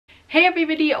Hey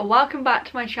everybody, welcome back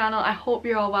to my channel. I hope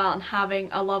you're all well and having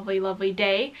a lovely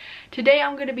day. Today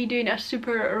I'm going to be doing a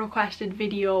super requested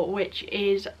video, which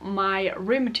is my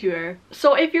room tour.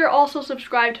 So if you're also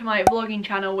subscribed to my vlogging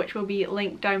channel, which will be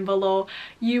linked down below,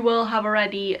 you will have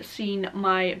already seen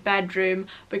my bedroom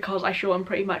because I show in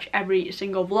pretty much every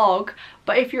single vlog.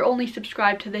 But if you're only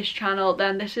subscribed to this channel,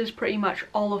 then this is pretty much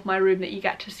all of my room that you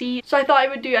get to see. So I thought I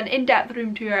would do an in-depth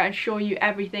room tour and show you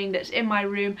everything that's in my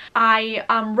room. I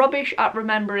am rubbish at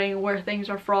remembering where things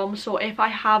are from, so if I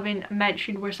haven't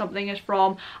mentioned where something is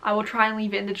from, I will try and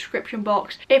leave it in the description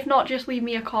box. If not, just leave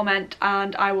me a comment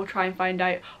and I will try and find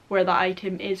out where that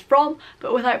item is from.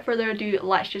 But without further ado,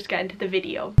 let's just get into the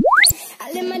video.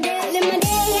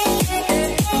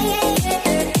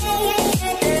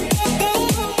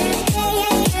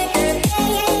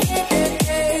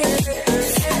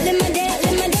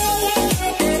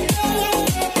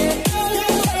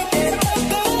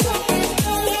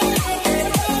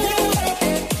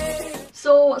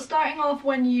 So starting off,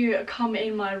 when you come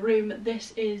in my room,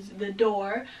 this is the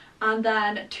door, and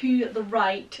then to the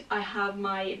right I have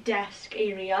my desk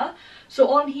area. So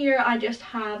on here I just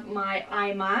have my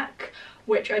iMac,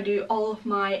 which I do all of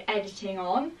my editing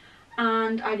on,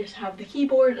 and I just have the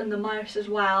keyboard and the mouse as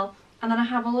well. And then I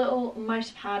have a little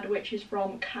mouse pad which is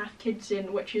from Kath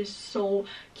Kidson, which is so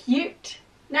cute.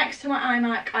 Next to my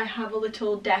iMac I have a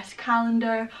little desk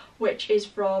calendar which is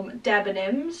from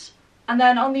Debenhams. And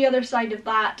then on the other side of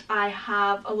that I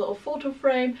have a little photo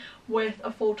frame with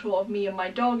a photo of me and my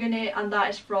dog in it, and that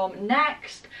is from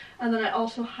Next. And then I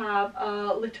also have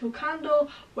a little candle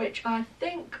which I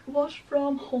think was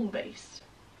from Homebase.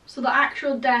 So the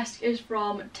actual desk is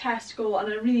from Tesco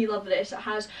and I really love this. It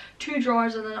has two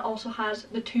drawers and then it also has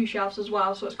the two shelves as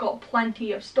well, so it's got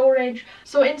plenty of storage.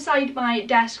 So inside my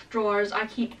desk drawers I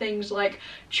keep things like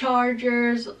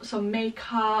chargers, some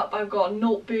makeup, I've got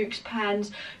notebooks,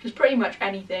 pens, just pretty much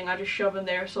anything I just shove in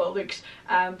there so it looks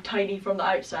tiny from the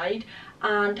outside.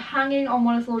 And hanging on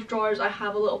one of those drawers I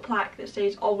have a little plaque that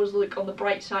says "Always look on the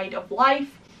bright side of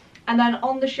life." And then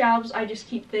on the shelves I just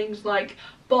keep things like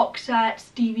box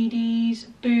sets, DVDs,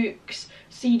 books,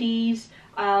 CDs,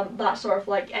 that sort of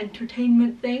like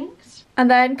entertainment things.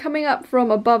 And then coming up from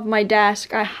above my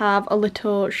desk I have a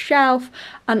little shelf,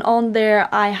 and on there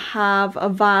I have a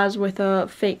vase with a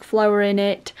fake flower in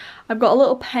it. I've got a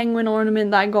little penguin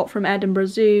ornament that I got from Edinburgh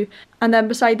Zoo, and then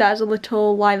beside that is a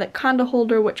little lilac candle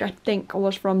holder which I think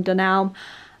was from Dunelm.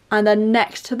 And then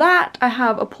next to that I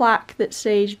have a plaque that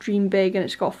says "Dream Big" and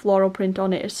it's got a floral print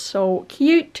on it. It's so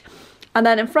cute. And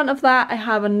then in front of that I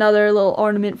have another little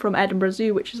ornament from Edinburgh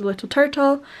Zoo which is a little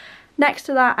turtle. Next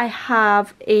to that I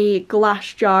have a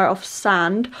glass jar of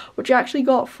sand which I actually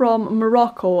got from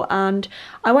Morocco, and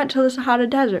I went to the Sahara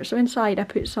Desert, so inside I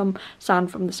put some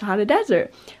sand from the Sahara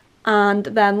Desert. And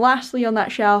then lastly on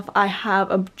that shelf I have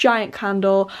a giant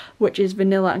candle which is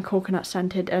vanilla and coconut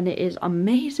scented, and it is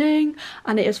amazing,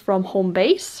 and it is from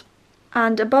Homebase.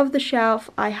 And above the shelf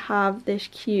I have this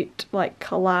cute like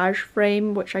collage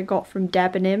frame which I got from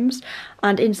Debenhams,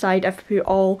 and inside I've put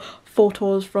all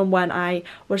photos from when I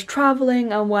was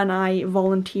travelling and when I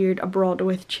volunteered abroad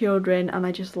with children, and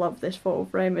I just love this photo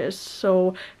frame. It is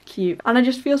so cute and I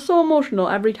just feel so emotional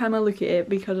every time I look at it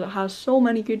because it has so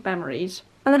many good memories.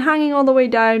 And then hanging all the way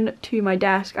down to my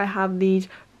desk I have these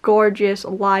gorgeous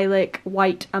lilac,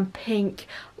 white and pink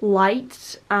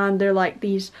lights, and they're like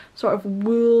these sort of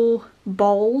wool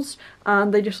balls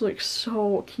and they just look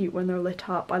so cute when they're lit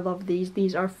up. I love these.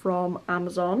 These are from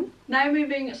Amazon. Now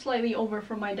moving slightly over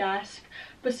from my desk,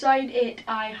 beside it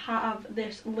I have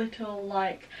this little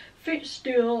like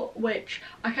footstool which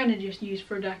I kind of just use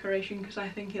for decoration because I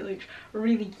think it looks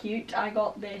really cute. I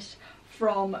got this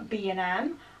from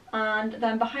B&M. And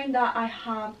then behind that I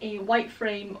have a white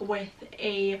frame with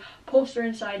a poster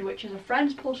inside which is a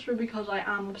Friends poster because I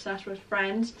am obsessed with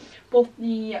Friends. Both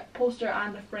the poster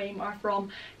and the frame are from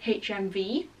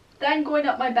HMV. Then going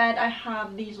up my bed I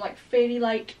have these like fairy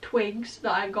light twigs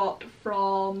that I got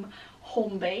from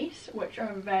Homebase which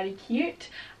are very cute.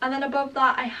 And then above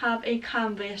that I have a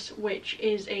canvas which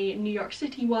is a New York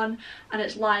City one, and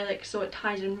it's lilac so it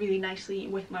ties in really nicely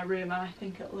with my room and I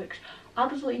think it looks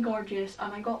absolutely gorgeous,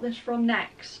 and I got this from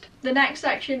Next. The next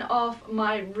section of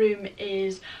my room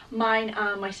is mine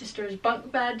and my sister's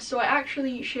bunk bed. So I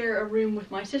actually share a room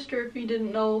with my sister, if you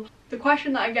didn't know. The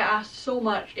question that I get asked so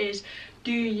much is,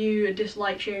 do you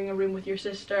dislike sharing a room with your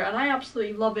sister? And I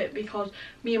absolutely love it because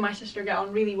me and my sister get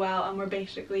on really well and we're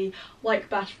basically like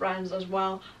best friends as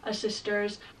well as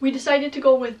sisters. We decided to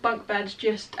go with bunk beds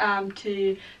just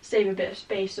to save a bit of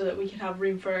space so that we can have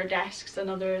room for our desks and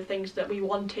other things that we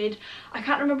wanted. I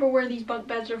can't remember where these bunk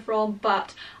beds are from,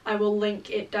 but I will link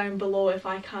it down below if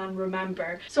I can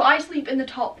remember. So I sleep in the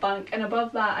top bunk, and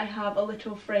above that I have a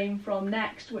little frame from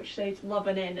Next which says love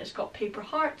in it. It's got paper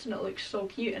hearts and it looks so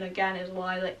cute, and again is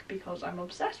lilac because I'm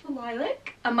obsessed with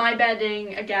lilac. And my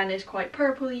bedding again is quite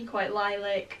purpley, quite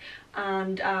lilac,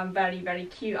 and very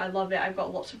cute. I love it. I've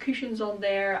got lots of cushions on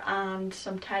there and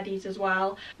some teddies as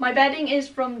well. My bedding is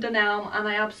from Dunelm and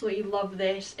I absolutely love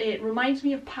this. It reminds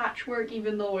me of patchwork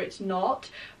even though it's not,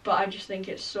 but I just think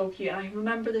it's so cute, and I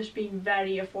remember this being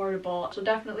very affordable, so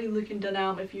definitely look in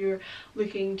Dunelm if you're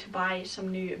looking to buy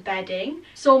some new bedding.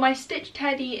 So my Stitch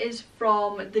teddy is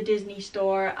from the Disney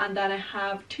store, and then I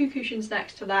have two cushions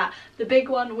next to that. The big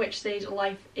one which says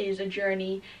life is a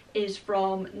journey is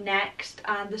from Next,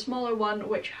 and the smaller one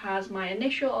which has my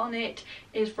initial on it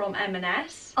is from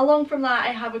M&S. Along from that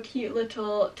I have a cute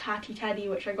little tatty teddy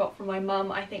which I got from my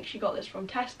mum. I think she got this from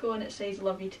Tesco, and it says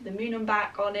love you to the moon and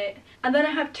back on it. And then I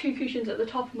have two cushions at the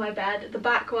top of my bed. The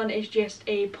back one is just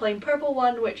a plain purple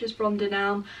one which is from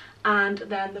Dunelm, and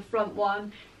then the front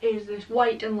one is this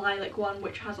white and lilac one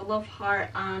which has a love heart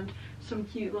and some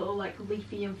cute little like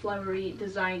leafy and flowery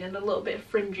design and a little bit of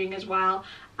fringing as well,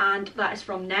 and that is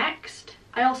from Next.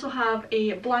 I also have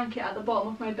a blanket at the bottom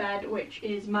of my bed which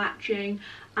is matching,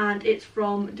 and it's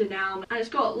from Dunelm, and it's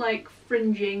got like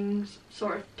fringing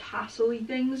sort of tassel-y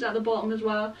things at the bottom as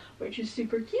well, which is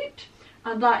super cute.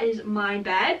 And that is my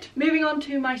bed. Moving on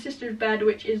to my sister's bed,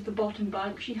 which is the bottom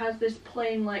bunk. She has this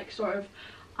plain like sort of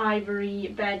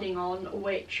ivory bedding on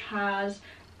which has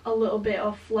a little bit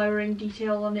of flowering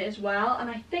detail on it as well, and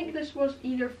I think this was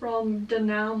either from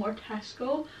Dunelm or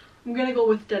Tesco. I'm gonna go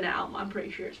with Dunelm, I'm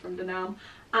pretty sure it's from Dunelm.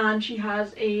 And she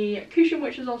has a cushion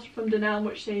which is also from Dunelm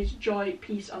which says joy,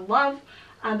 peace and love.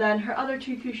 And then her other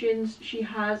two cushions, she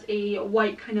has a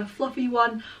white kind of fluffy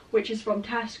one which is from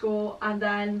Tesco, and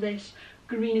then this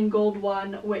green and gold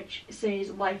one which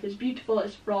says life is beautiful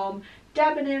is from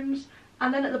Debenhams.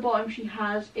 And then at the bottom she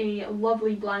has a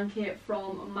lovely blanket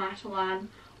from Matalan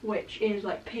which is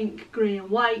like pink, grey and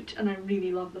white, and I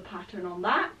really love the pattern on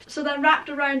that. So then wrapped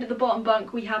around at the bottom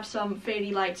bunk we have some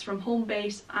fairy lights from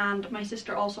Homebase, and my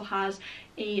sister also has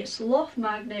a sloth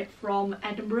magnet from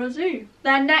Edinburgh Zoo.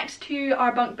 Then next to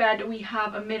our bunk bed we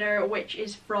have a mirror which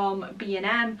is from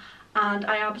B&M, and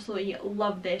I absolutely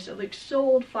love this. It looks so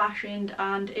old-fashioned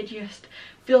and it just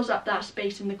fills up that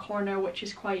space in the corner which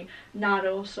is quite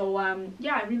narrow, so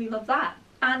yeah, I really love that.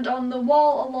 And on the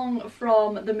wall along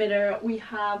from the mirror we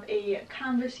have a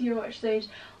canvas here which says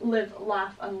live,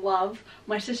 laugh and love.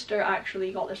 My sister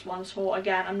actually got this one, so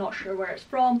again I'm not sure where it's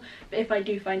from, but if I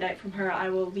do find out from her I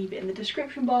will leave it in the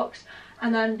description box.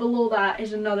 And then below that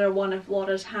is another one of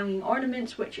Laura's hanging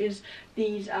ornaments, which is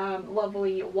these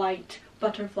lovely white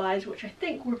butterflies which I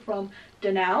think were from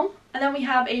Dunelm. And then we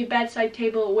have a bedside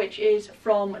table which is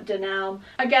from Dunelm.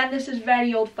 Again, this is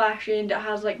very old-fashioned. It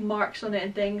has like marks on it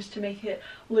and things to make it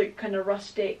look kind of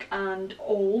rustic and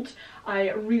old.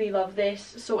 I really love this.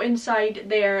 So inside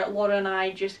there Laura and I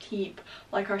just keep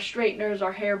like our straighteners,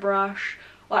 our hairbrush.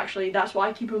 Well, actually that's what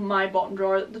I keep in my bottom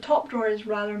drawer. The top drawer is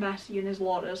rather messy and is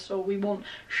Laura's, so we won't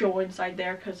show inside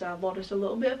there because Laura's a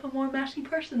little bit of a more messy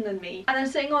person than me. And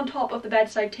then sitting on top of the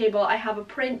bedside table I have a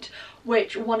print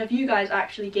which one of you guys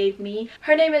actually gave me.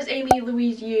 Her name is Amy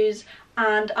Louise Hughes,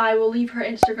 and I will leave her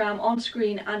Instagram on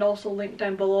screen and also link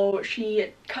down below.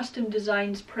 She custom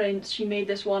designs prints. She made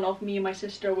this one of me and my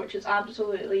sister which is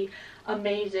absolutely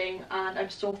amazing, and I'm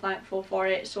so thankful for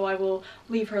it, so I will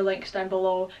leave her links down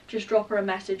below. Just drop her a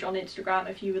message on Instagram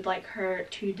if you would like her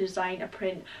to design a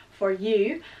print for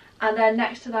you. And then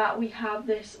next to that we have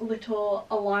this little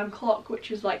alarm clock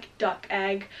which is like duck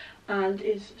egg and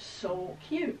is so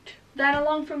cute. Then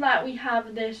along from that we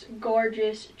have this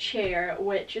gorgeous chair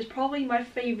which is probably my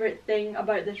favourite thing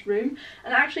about this room,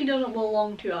 and actually doesn't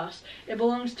belong to us. It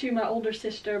belongs to my older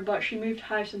sister, but she moved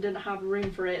house and didn't have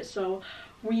room for it, so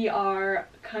we are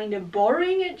kind of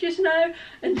borrowing it just now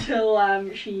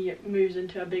until she moves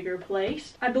into a bigger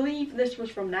place. I believe this was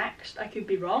from Next, I could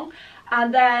be wrong.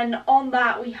 And then on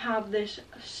that we have this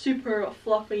super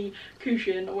fluffy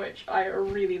cushion which I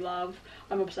really love.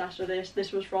 I'm obsessed with this.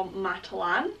 This was from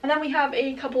Matalan. And then we have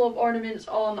a couple of ornaments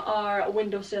on our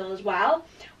windowsill as well.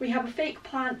 We have a fake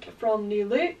plant from New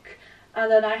Look,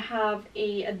 and then I have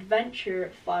a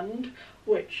adventure fund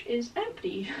which is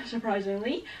empty,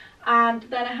 surprisingly. And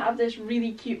then I have this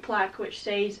really cute plaque which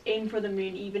says, "Aim for the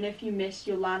moon, even if you miss,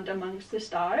 you'll land amongst the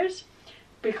stars,"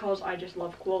 because I just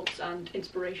love quotes and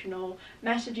inspirational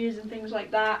messages and things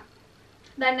like that.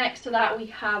 Then next to that we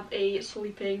have a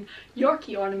sleeping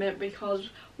Yorkie ornament, because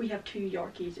we have 2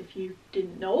 Yorkies if you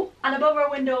didn't know. And above our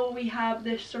window we have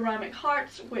this ceramic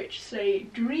hearts which say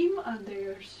 "Dream," and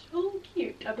they're so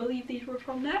cute. I believe these were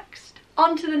from Next.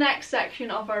 On to the next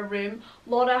section of our room.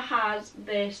 Laura has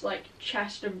this like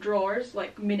chest of drawers,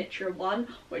 like miniature one,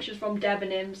 which is from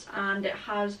Debenhams, and it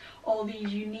has all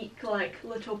these unique like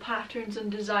little patterns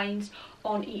and designs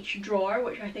on each drawer,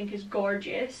 which I think is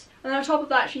gorgeous. And on top of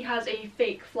that she has a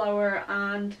fake flower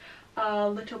and a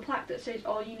little plaque that says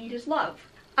 "All you need is love."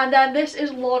 And then this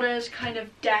is Laura's kind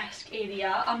of desk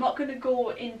area. I'm not going to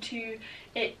go into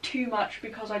it too much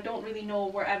because I don't really know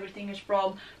where everything is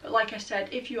from, but like I said,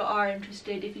 if you are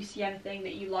interested, if you see anything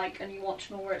that you like and you want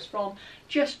to know where it's from,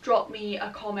 just drop me a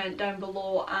comment down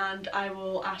below and I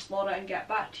will ask Laura and get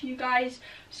back to you guys.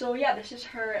 So yeah, this is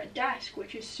her desk,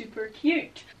 which is super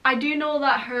cute. I do know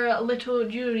that her little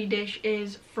jewellery dish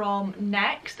is from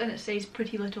Next and it says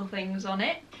 "Pretty Little Things" on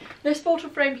it. This photo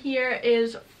frame here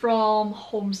is from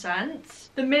HomeSense.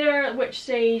 The mirror which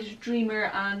says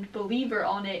 "Dreamer" and "Believer"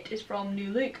 on it is from New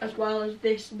Look, as well as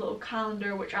this little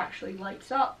calendar which actually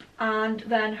lights up. And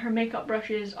then her makeup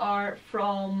brushes are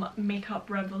from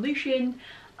Makeup Revolution,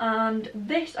 and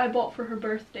this I bought for her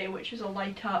birthday, which is a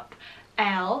light up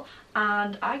L,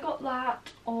 and I got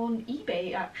that on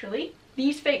eBay actually.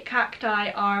 These fake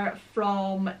cacti are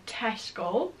from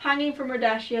Tesco. Hanging from her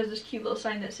desk she has this cute little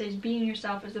sign that says "Being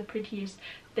yourself is the prettiest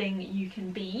thing you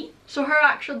can be." So her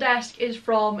actual desk is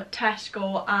from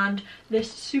Tesco, and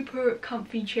this super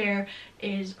comfy chair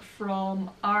is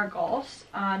from Argos,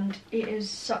 and it is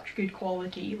such good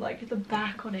quality. Like the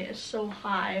back on it is so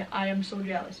high. I am so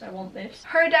jealous. I want this.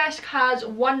 Her desk has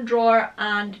 1 drawer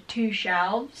and 2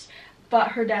 shelves,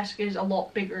 but her desk is a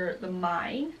lot bigger than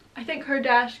mine. I think her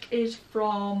desk is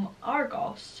from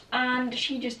Argos, and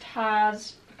she just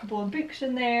has a couple of books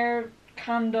in there,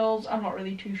 candles. I'm not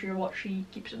really too sure what she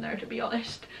keeps in there, to be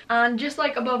honest. And just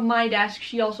like above my desk,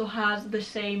 she also has the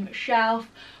same shelf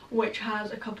which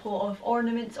has a couple of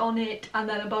ornaments on it, and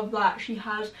then above that she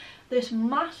has this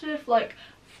massive like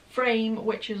frame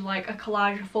which is like a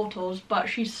collage of photos, but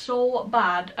she's so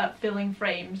bad at filling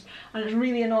frames and it's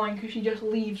really annoying because she just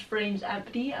leaves frames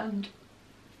empty, and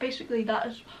basically that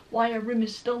is why our room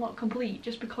is still not complete,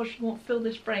 just because she won't fill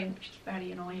this frame, which is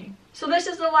very annoying. So this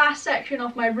is the last section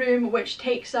of my room, which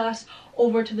takes us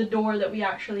over to the door that we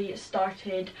actually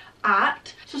started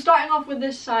at. So starting off with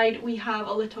this side, we have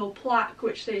a little plaque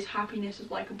which says "Happiness is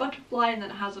like a butterfly," and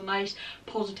then it has a nice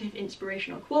positive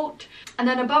inspirational quote. And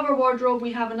then above our wardrobe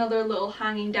we have another little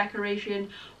hanging decoration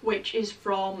which is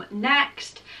from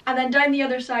Next. And then down the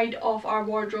other side of our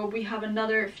wardrobe we have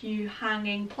another few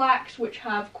hanging plaques which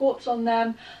have quotes on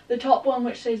them. The top one,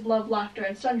 which says "Love, Laughter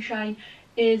and Sunshine,"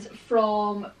 is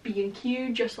from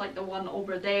B&Q, just like the one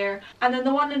over there. And then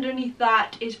the one underneath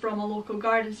that is from a local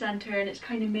garden centre, and it's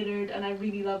kind of mirrored, and I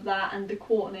really love that, and the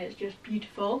quote on it is just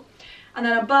beautiful. And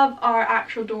then above our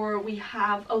actual door we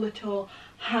have a little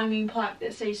hanging plaque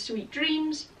that says "Sweet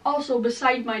Dreams." Also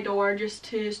beside my door, just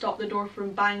to stop the door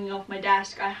from banging off my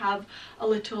desk, I have a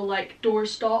little like door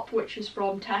stop which is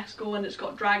from Tesco, and it's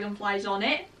got dragonflies on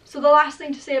it. So the last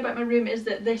thing to say about my room is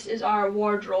that this is our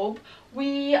wardrobe.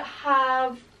 We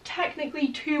have technically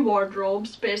 2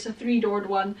 wardrobes, but it's a 3-doored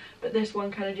one, but this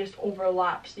one kind of just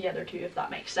overlaps the other 2, if that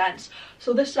makes sense.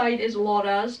 So this side is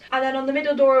Laura's, and then on the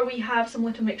middle door we have some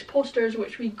Little Mix posters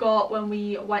which we got when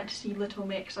we went to see Little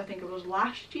Mix, I think it was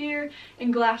last year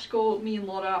in Glasgow. Me and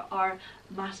Laura are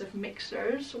massive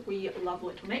mixers, we love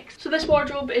Little Mix. So this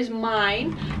wardrobe is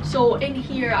mine, so in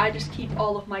here I just keep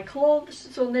all of my clothes.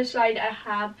 So on this side I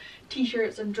have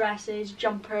t-shirts and dresses,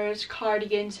 jumpers,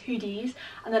 cardigans, hoodies,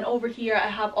 and then over here I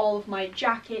have all of my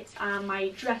jackets and my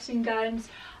dressing gowns.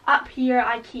 Up here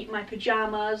I keep my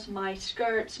pyjamas, my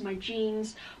skirts, my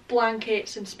jeans,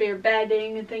 blankets and spare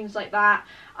bedding and things like that.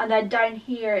 And then down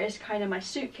here is kind of my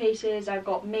suitcases. I've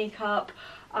got makeup,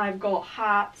 I've got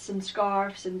hats and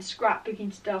scarves and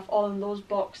scrapbooking stuff all in those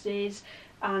boxes.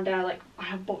 And I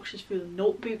have boxes full of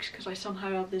notebooks because I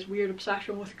somehow have this weird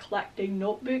obsession with collecting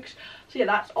notebooks. So yeah,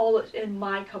 that's all that's in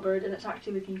my cupboard, and it's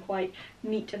actually looking quite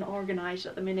neat and organised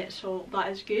at the minute, so that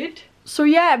is good. So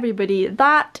yeah everybody,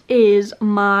 that is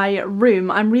my room.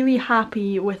 I'm really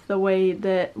happy with the way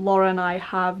that Laura and I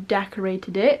have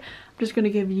decorated it. I'm just going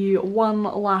to give you one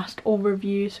last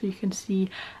overview so you can see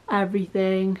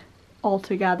everything all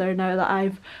together now that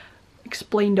I've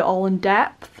explained it all in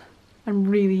depth. I'm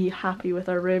really happy with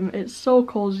our room. It's so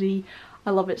cozy.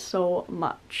 I love it so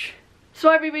much. So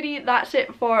everybody, that's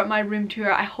it for my room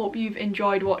tour. I hope you've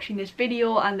enjoyed watching this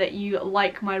video and that you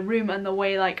like my room and the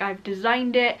way like I've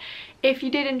designed it. If you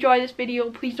did enjoy this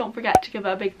video, please don't forget to give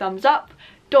it a big thumbs up.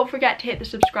 Don't forget to hit the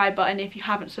subscribe button if you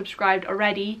haven't subscribed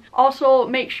already. Also,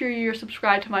 make sure you're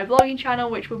subscribed to my vlogging channel,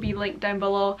 which will be linked down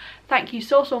below. Thank you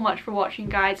so much for watching,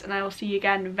 guys, and I will see you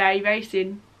again very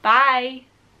soon. Bye!